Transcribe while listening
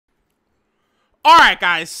Alright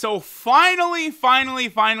guys, so finally,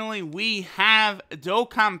 we have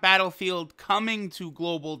Dokkan Battlefield coming to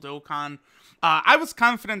Global Dokkan. I was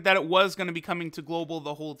confident that it was going to be coming to Global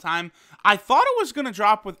the whole time. I thought it was going to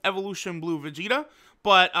drop with Evolution Blue Vegeta,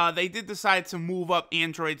 but they did decide to move up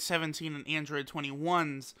Android 17 and Android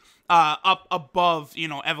 21's up above,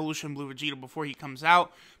 Evolution Blue Vegeta before he comes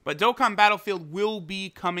out. But Dokkan Battlefield will be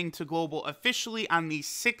coming to Global officially on the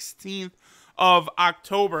 16th of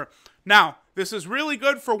October. Now, this is really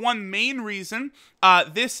good for one main reason.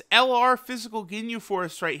 This LR Physical Ginyu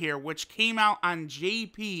Force right here, which came out on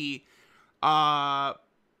JP at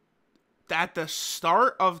the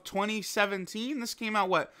start of 2017. This came out,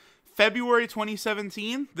 what, February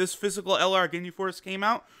 2017? This Physical LR Ginyu Force came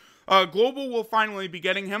out. Global will finally be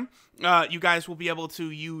getting him. You guys will be able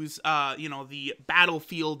to use, the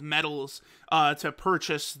Battlefield medals to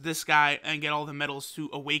purchase this guy and get all the medals to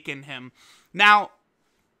awaken him. Now,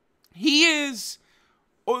 he is,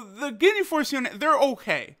 the Ginyu Force unit, they're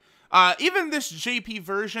okay. Even this JP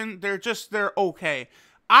version, they're okay.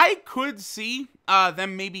 I could see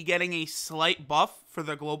them maybe getting a slight buff for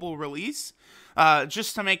the global release,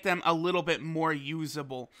 just to make them a little bit more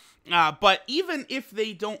usable. But even if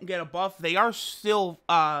they don't get a buff, they are still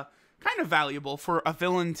kind of valuable for a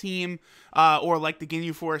villain team, or like the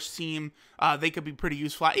Ginyu Force team. They could be pretty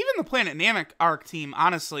useful. Even the Planet Namek arc team,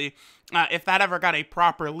 honestly, if that ever got a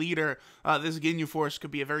proper leader, this Ginyu Force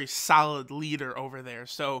could be a very solid leader over there.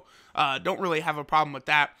 So don't really have a problem with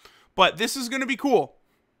that. But this is going to be cool.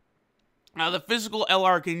 The physical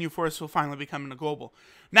LR Ginyu Force will finally be coming to Global.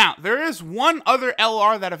 Now, there is one other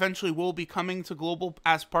LR that eventually will be coming to Global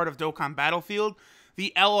as part of Dokkan Battlefield.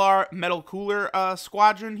 The LR Metal Cooler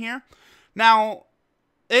Squadron here. Now,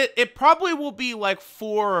 it probably will be like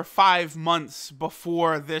 4 or 5 months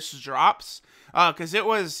before this drops. Because it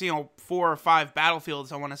was, 4 or 5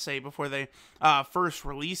 Battlefields, I want to say, before they first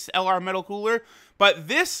released LR Metal Cooler. But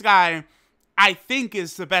this guy, I think,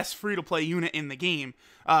 is the best free-to-play unit in the game.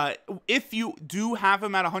 If you do have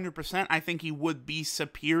him at 100%, I think he would be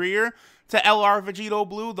superior to LR Vegito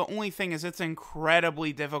Blue. The only thing is it's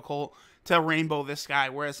incredibly difficult to rainbow this guy,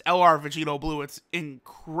 whereas LR Vegito Blue, it's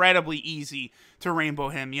incredibly easy to rainbow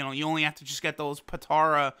him. You only have to just get those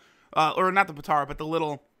Patara, or not the Patara, but the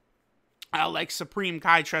little, like, Supreme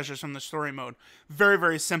Kai treasures from the story mode. Very,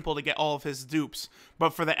 very simple to get all of his dupes.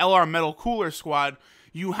 But for the LR Metal Cooler Squad,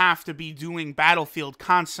 you have to be doing Battlefield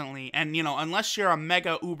constantly. And, unless you're a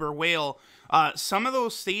Mega Uber Whale, some of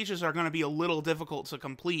those stages are going to be a little difficult to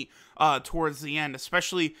complete towards the end,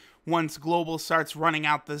 especially once Global starts running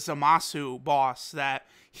out the Zamasu boss that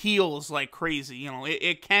heals like crazy.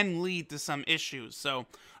 It can lead to some issues. So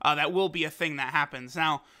that will be a thing that happens.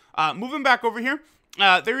 Now, moving back over here,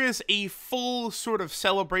 there is a full sort of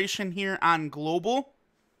celebration here on Global.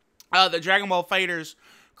 The Dragon Ball FighterZ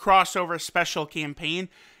crossover special campaign.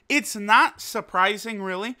 It's not surprising,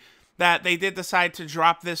 really, that they did decide to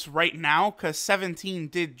drop this right now, because 17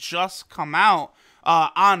 did just come out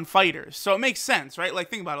on FighterZ. So it makes sense, right? Like,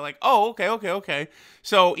 think about it. Like, oh, okay.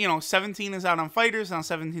 So, 17 is out on FighterZ, now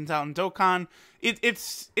 17's out on Dokkan.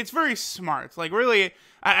 It's very smart. Like, really,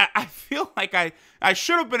 I feel like I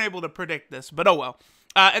should have been able to predict this, but oh well.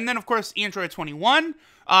 And then, of course, Android 21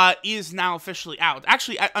 is now officially out.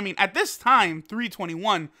 Actually, I mean, at this time,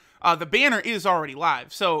 3/21, the banner is already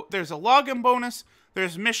live. So there's a login bonus,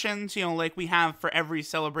 there's missions, like we have for every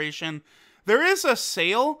celebration. There is a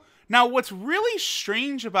sale. Now, what's really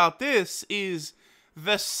strange about this is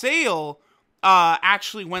the sale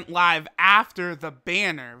actually went live after the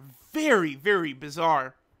banner. Very, very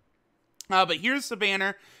bizarre. But here's the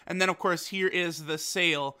banner, and then, of course, here is the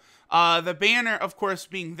sale. The banner, of course,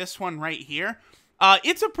 being this one right here.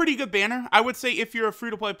 It's a pretty good banner. I would say if you're a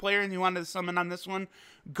free-to-play player and you wanted to summon on this one,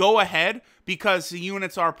 go ahead, because the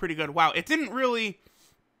units are pretty good. Wow, it didn't,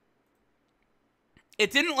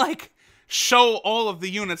 like, show all of the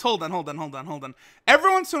units. Hold on.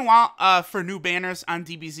 Every once in a while, for new banners on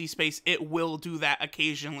DBZ Space, it will do that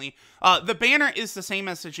occasionally. The banner is the same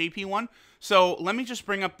as the JP one, so let me just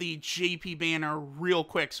bring up the JP banner real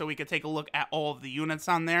quick so we can take a look at all of the units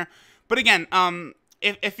on there. But again,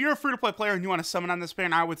 if you're a free-to-play player and you want to summon on this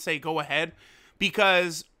banner, I would say go ahead,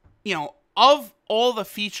 because, of all the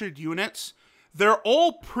featured units, they're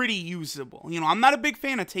all pretty usable. I'm not a big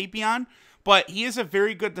fan of Tapion, but he is a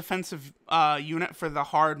very good defensive unit for the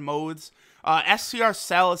hard modes. SCR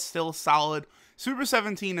Cell is still solid. Super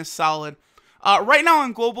 17 is solid. Right now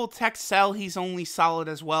on Global Tech Cell, he's only solid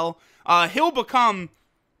as well. He'll become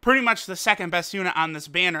Pretty much the second best unit on this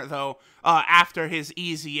banner, though, after his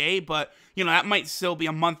EZA, but, you know, that might still be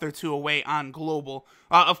a month or two away on Global.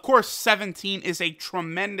 Of course, 17 is a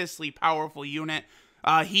tremendously powerful unit.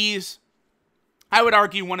 He's, I would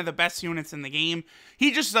argue, one of the best units in the game.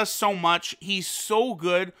 He just does so much. He's so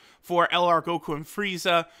good for LR, Goku, and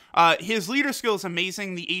Frieza. His leader skill is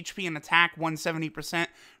amazing. The HP and attack, 170%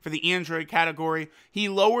 for the Android category. He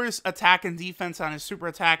lowers attack and defense on his super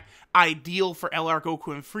attack, ideal for LR,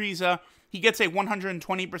 Goku, and Frieza. He gets a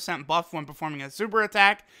 120% buff when performing a super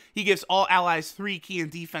attack. He gives all allies 3 ki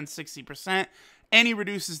and defense 60%. And he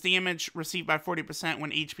reduces damage received by 40%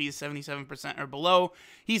 when HP is 77% or below.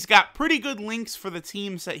 He's got pretty good links for the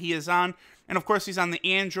teams that he is on. And of course, he's on the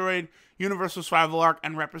Android, Universal Survival Arc,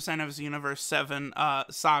 and Representatives Universe 7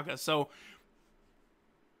 saga. So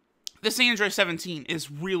this Android 17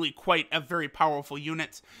 is really quite a very powerful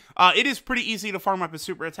unit. It is pretty easy to farm up a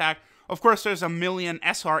super attack. Of course, there's a million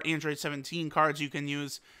SR Android 17 cards you can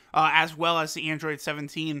use, as well as the Android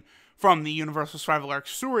 17 from the Universal Survival Arc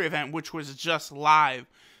story event, which was just live.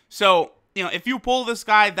 So, you know, if you pull this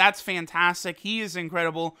guy, that's fantastic. He is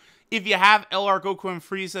incredible. If you have LR, Goku, and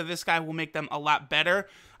Frieza, this guy will make them a lot better.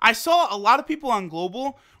 I saw a lot of people on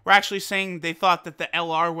Global were actually saying they thought that the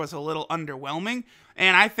LR was a little underwhelming,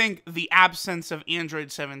 and I think the absence of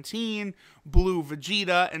Android 17, Blue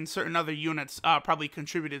Vegeta, and certain other units probably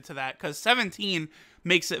contributed to that, because 17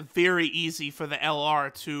 makes it very easy for the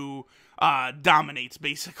LR to dominate,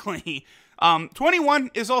 basically.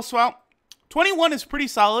 21 is also out. 21 is pretty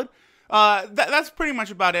solid. That's pretty much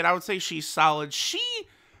about it. I would say she's solid. She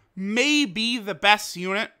may be the best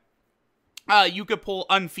unit you could pull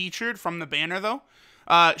unfeatured from the banner, though.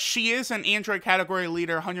 She is an Android category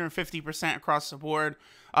leader, 150% across the board.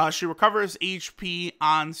 She recovers HP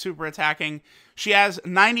on super attacking. She has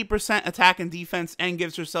 90% attack and defense and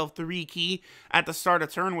gives herself 3 ki at the start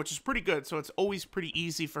of turn, which is pretty good. So it's always pretty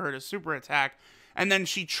easy for her to super attack. And then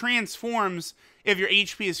she transforms if your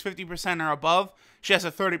HP is 50% or above. She has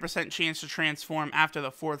a 30% chance to transform after the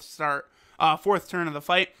fourth turn of the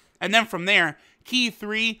fight. And then from there, Key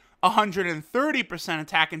 3, 130%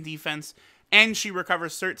 attack and defense, and she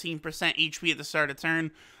recovers 13% HP at the start of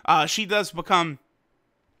turn. She does become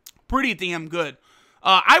pretty damn good.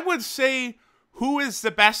 I would say, who is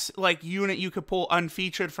the best unit you could pull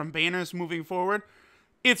unfeatured from banners moving forward?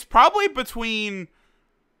 It's probably between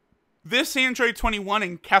this Android 21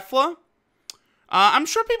 and Kefla. I'm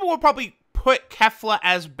sure people will probably put Kefla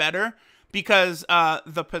as better because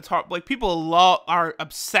the Patara, people are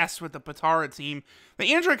obsessed with the Patara team.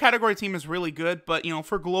 The Android category team is really good, but you know,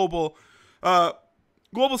 for Global,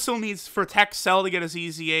 Global still needs for Tech Cell to get his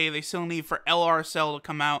EZA. They still need for LR Cell to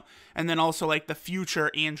come out, and then also the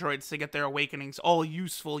future Androids to get their awakenings. All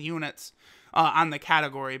useful units on the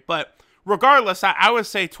category. But regardless, I would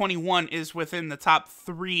say 21 is within the top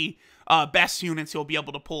 3 best units you'll be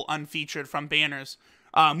able to pull unfeatured from banners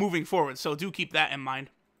moving forward. So do keep that in mind.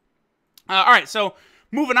 Alright, so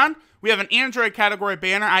moving on, we have an Android category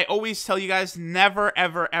banner. I always tell you guys, never,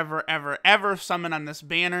 ever, ever, ever, ever summon on this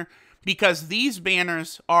banner, because these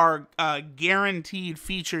banners are a guaranteed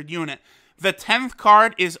featured unit. The 10th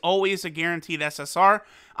card is always a guaranteed SSR.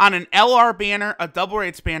 On an LR banner, a double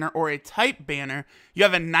rates banner, or a type banner, you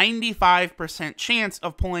have a 95% chance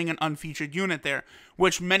of pulling an unfeatured unit there,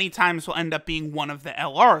 which many times will end up being one of the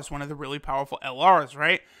LRs, one of the really powerful LRs,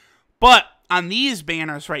 right? But on these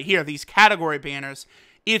banners right here, these category banners,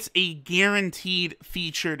 it's a guaranteed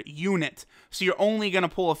featured unit. So you're only going to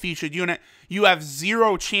pull a featured unit. You have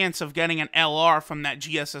 0 chance of getting an LR from that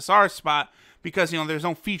GSSR spot because, you know, there's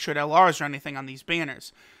no featured LRs or anything on these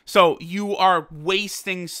banners. So you are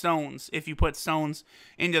wasting stones if you put stones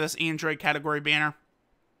into this Android category banner.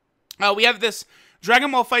 We have this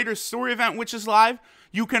Dragon Ball FighterZ story event, which is live.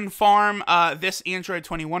 You can farm this Android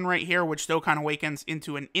 21 right here, which Dokkan awakens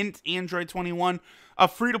into an Int Android 21, a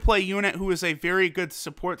free-to-play unit who is a very good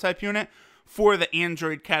support type unit for the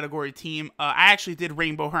Android category team. I actually did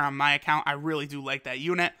rainbow her on my account. I really do like that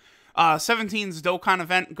unit. 17's Dokkan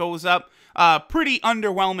event goes up. Pretty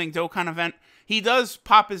underwhelming Dokkan event. He does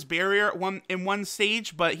pop his barrier in one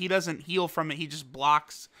stage, but he doesn't heal from it. He just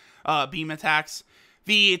blocks beam attacks.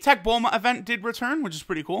 The Tech Bulma event did return, which is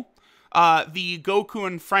pretty cool. The Goku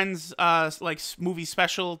and Friends movie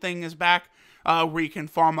special thing is back, where you can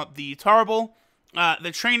farm up the Tarble.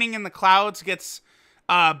 The Training in the Clouds gets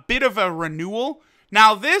a bit of a renewal.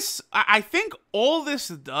 Now this, I think all this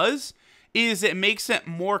does is it makes it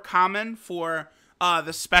more common for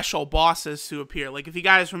the special bosses to appear. Like if you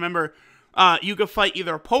guys remember, you could fight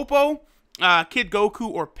either Popo, Kid Goku,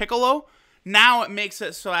 or Piccolo. Now it makes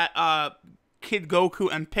it so that Kid Goku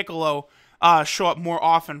and Piccolo show up more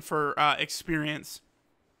often for experience.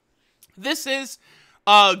 This is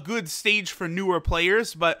a good stage for newer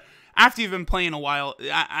players, but after you've been playing a while,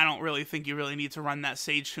 I don't really think you really need to run that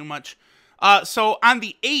stage too much. So on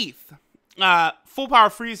the 8th, Full Power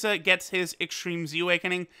Frieza gets his Extreme Z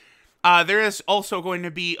Awakening. There is also going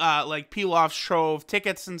to be like Pilaf's Trove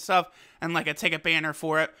tickets and stuff, and like a ticket banner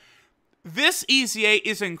for it. This EZA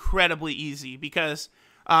is incredibly easy because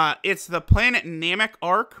it's the Planet Namek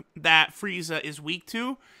arc that Frieza is weak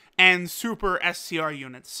to, and Super STR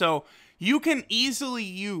units. So you can easily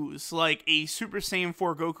use like a Super Saiyan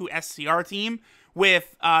 4 Goku STR team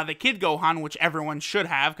with the Kid Gohan, which everyone should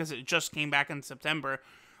have because it just came back in September.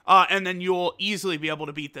 And then you'll easily be able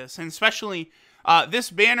to beat this. And especially,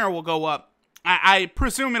 this banner will go up. I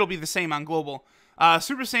presume it'll be the same on Global.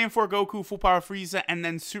 Super Saiyan 4 Goku, Full Power Frieza, and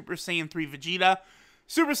then Super Saiyan 3 Vegeta.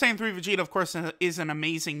 Super Saiyan 3 Vegeta, of course, is an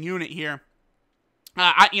amazing unit here.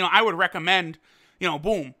 I would recommend,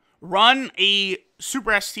 boom, run a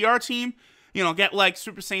Super STR team, get like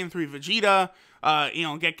Super Saiyan 3 Vegeta,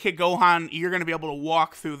 get Kid Gohan. You're going to be able to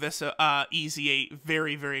walk through this EZA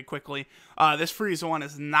very, very quickly. This Frieza one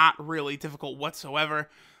is not really difficult whatsoever.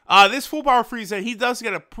 This Full Power Frieza, he does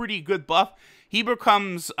get a pretty good buff. He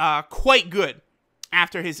becomes quite good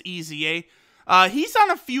after his EZA. He's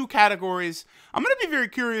on a few categories. I'm going to be very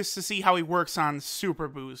curious to see how he works on Super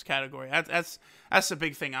Boo's category. That's the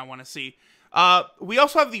big thing I want to see. We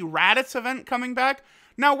also have the Raditz event coming back.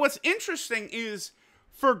 Now, what's interesting is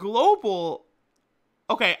for Global,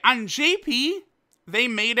 okay, on JP, they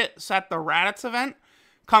made it so that the Raditz event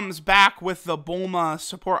comes back with the Bulma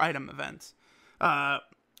support item event.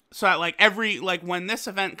 So that when this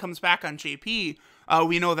event comes back on JP,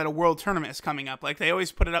 we know that a world tournament is coming up. Like, they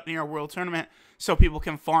always put it up near a world tournament so people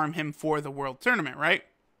can farm him for the world tournament, right?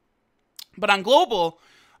 But on Global,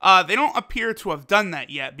 they don't appear to have done that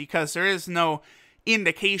yet because there is no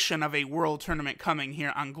indication of a world tournament coming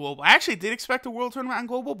here on Global. I actually did expect a world tournament on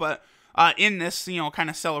Global, but in this, kind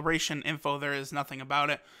of celebration info, there is nothing about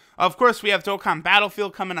it. Of course, we have Dokkan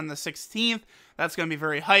Battlefield coming on the 16th. That's going to be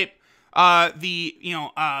very hype.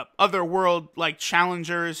 Other world, like,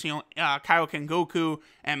 challengers, Kaioken Goku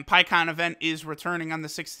and Pikkon event is returning on the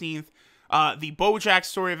 16th. The Bojack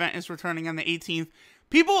story event is returning on the 18th.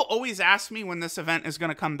 People always ask me when this event is going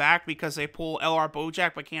to come back because they pull LR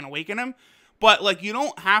Bojack but can't awaken him. But, like, you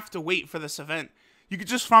don't have to wait for this event. You could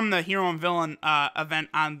just farm the Hero and Villain event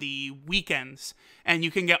on the weekends, and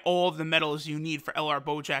you can get all of the medals you need for LR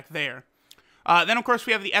Bojack there. Then, of course,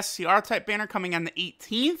 we have the SCR type banner coming on the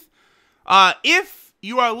 18th. If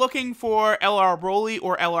you are looking for LR Broly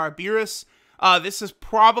or LR Beerus, this is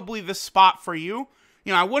probably the spot for you.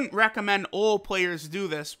 I wouldn't recommend all players do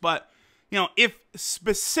this, but, if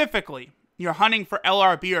specifically you're hunting for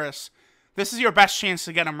LR Beerus, this is your best chance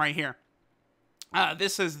to get him right here.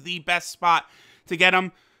 This is the best spot to get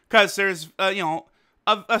him because there's,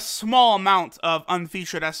 a small amount of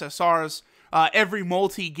unfeatured SSRs. Every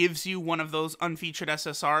multi gives you one of those unfeatured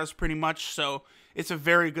SSRs pretty much, so it's a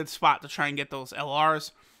very good spot to try and get those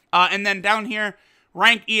LRs. And then down here,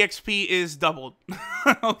 rank EXP is doubled.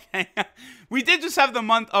 Okay. We did just have the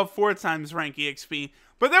month of 4 times rank EXP.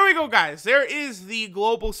 But there we go, guys. There is the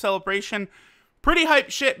global celebration. Pretty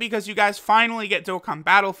hype shit because you guys finally get Dokkan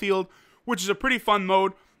Battlefield, which is a pretty fun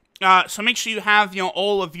mode. So make sure you have,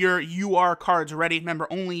 all of your UR cards ready. Remember,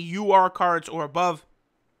 only UR cards or above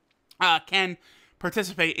can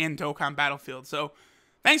participate in Dokkan Battlefield. So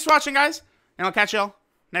thanks for watching, guys. And I'll catch y'all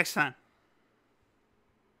next time.